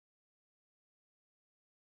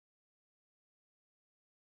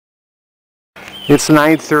It's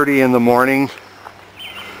 9:30 in the morning,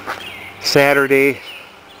 Saturday,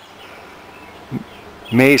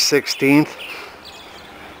 May 16th.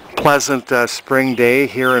 Pleasant spring day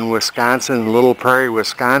here in Wisconsin, Little Prairie,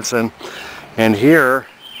 Wisconsin. And here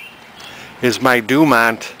is my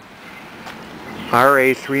DuMont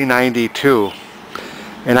RA392.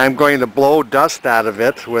 And I'm going to blow dust out of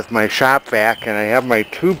it with my shop vac, and I have my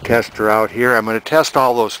tube tester out here. I'm going to test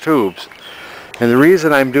all those tubes. And the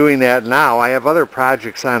reason I'm doing that now, I have other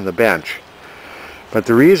projects on the bench. But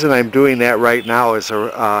the reason I'm doing that right now is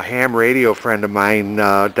a ham radio friend of mine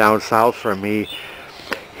down south from me.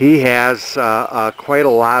 He has quite a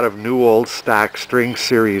lot of new old stock string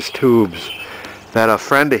series tubes that a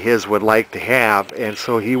friend of his would like to have, and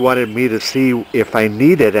so he wanted me to see if I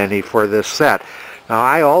needed any for this set. Now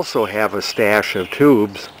I also have a stash of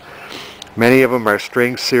tubes. Many of them are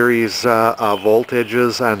string series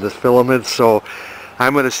voltages on the filaments, so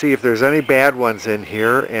I'm going to see if there's any bad ones in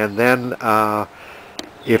here, and then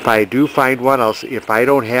if I do find one, if I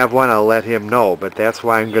don't have one, I'll let him know. But that's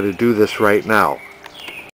why I'm going to do this right now.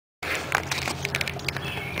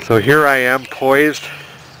 So here I am, poised.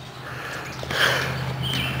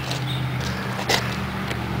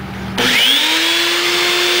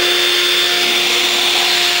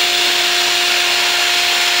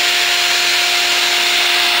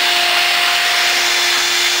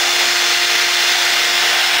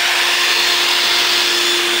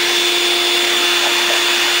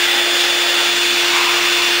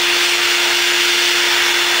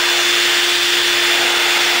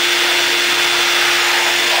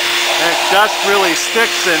 Dust really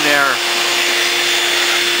sticks in there.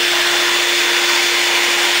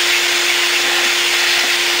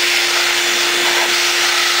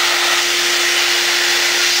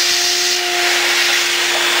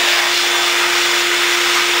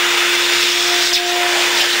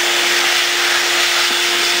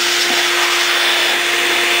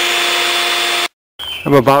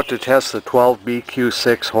 I'm about to test the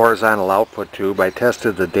 12BQ6 horizontal output tube. I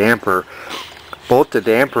tested the damper. Both the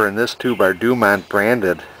damper and this tube are DuMont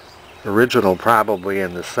branded, original probably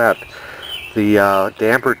in the set. The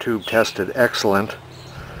damper tube tested excellent,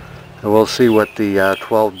 and we'll see what the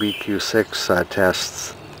 12BQ6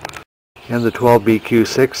 tests. And the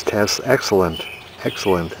 12BQ6 tests excellent,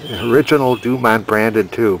 excellent. Original DuMont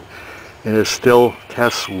branded tube, and it still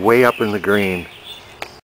tests way up in the green.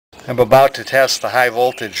 I'm about to test the high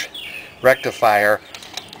voltage rectifier.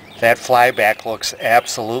 That flyback looks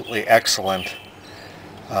absolutely excellent.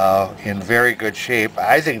 In very good shape.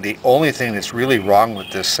 I think the only thing that's really wrong with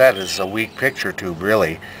this set is a weak picture tube,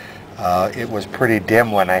 really. It was pretty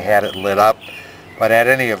dim when I had it lit up, but at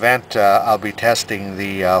any event I'll be testing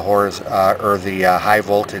the high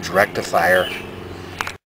voltage rectifier.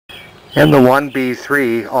 And the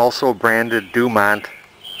 1B3, also branded DuMont,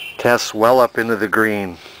 tests well up into the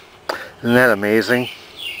green. Isn't that amazing?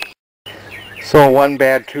 So one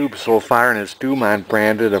bad tube so far, and it's DuMont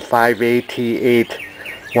branded, a 5AT8.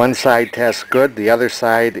 One side tests good, the other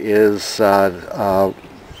side is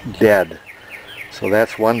dead. So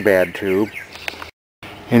that's one bad tube.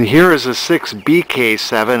 And here is a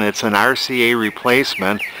 6BK7. It's an RCA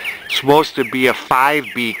replacement. It's supposed to be a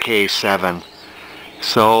 5BK7.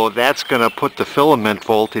 So that's going to put the filament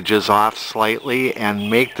voltages off slightly and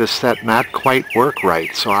make the set not quite work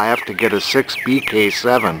right. So I have to get a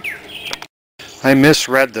 6BK7. I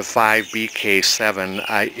misread the 5BK7.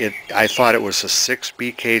 I thought it was a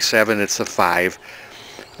 6BK7. It's a 5.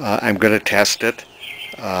 I'm going to test it.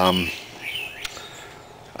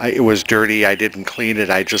 It was dirty. I didn't clean it.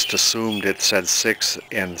 I just assumed it said 6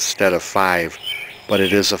 instead of 5. But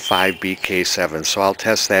it is a 5BK7. So I'll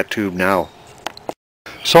test that tube now.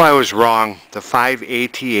 So I was wrong. The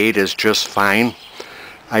 5AT8 is just fine.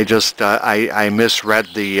 I misread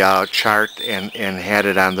the chart and had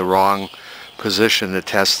it on the wrong position to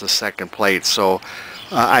test the second plate. So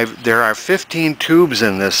there are 15 tubes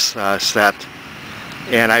in this set,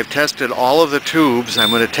 and I've tested all of the tubes.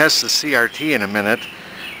 I'm going to test the CRT in a minute,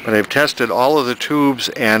 but I've tested all of the tubes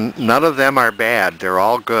and none of them are bad. They're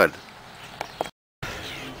all good.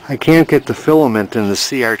 I can't get the filament in the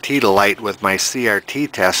CRT to light with my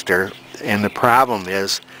CRT tester, and the problem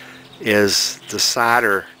is the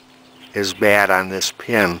solder is bad on this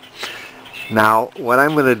pin. Now what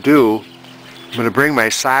I'm going to do, I'm going to bring my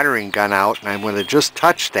soldering gun out and I'm going to just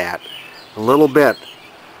touch that a little bit.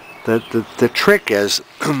 The trick is,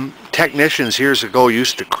 technicians years ago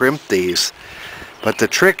used to crimp these, but the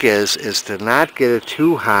trick is to not get it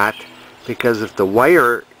too hot, because if the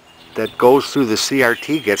wire that goes through the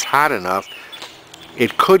CRT gets hot enough,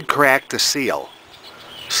 it could crack the seal.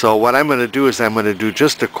 So what I'm going to do is I'm going to do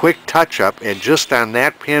just a quick touch-up, and just on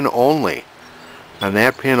that pin only. On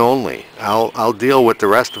that pin only. I'll deal with the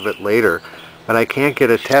rest of it later, but I can't get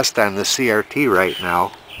a test on the CRT right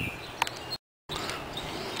now.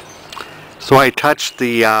 So I touched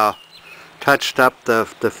up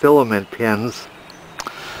the filament pins.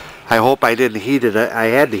 I hope I didn't heat it. I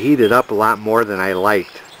had to heat it up a lot more than I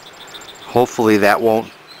liked. Hopefully that won't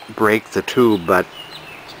break the tube, but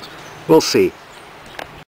we'll see.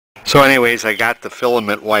 So anyways, I got the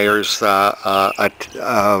filament wires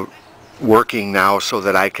working now so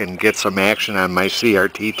that I can get some action on my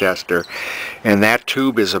CRT tester. And that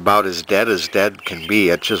tube is about as dead can be.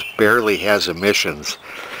 It just barely has emissions.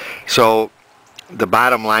 So the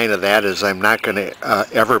bottom line of that is I'm not going to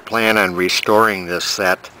ever plan on restoring this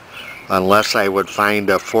set unless I would find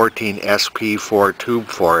a 14 SP4 tube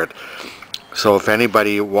for it. So if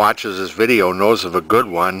anybody watches this video knows of a good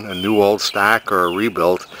one, a new old stock or a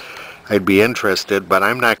rebuilt, I'd be interested, but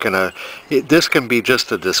I'm not going to, this can be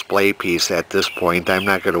just a display piece at this point. I'm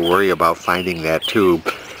not going to worry about finding that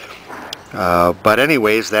tube. But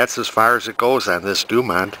anyways, that's as far as it goes on this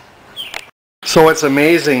DuMont. So it's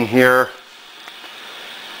amazing here,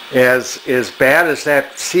 as bad as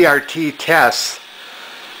that CRT tests,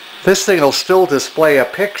 this thing will still display a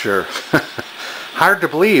picture. Hard to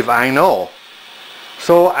believe, I know.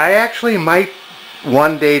 So I actually might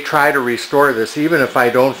one day try to restore this, even if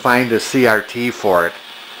I don't find a CRT for it.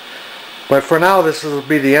 But for now, this will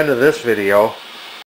be the end of this video.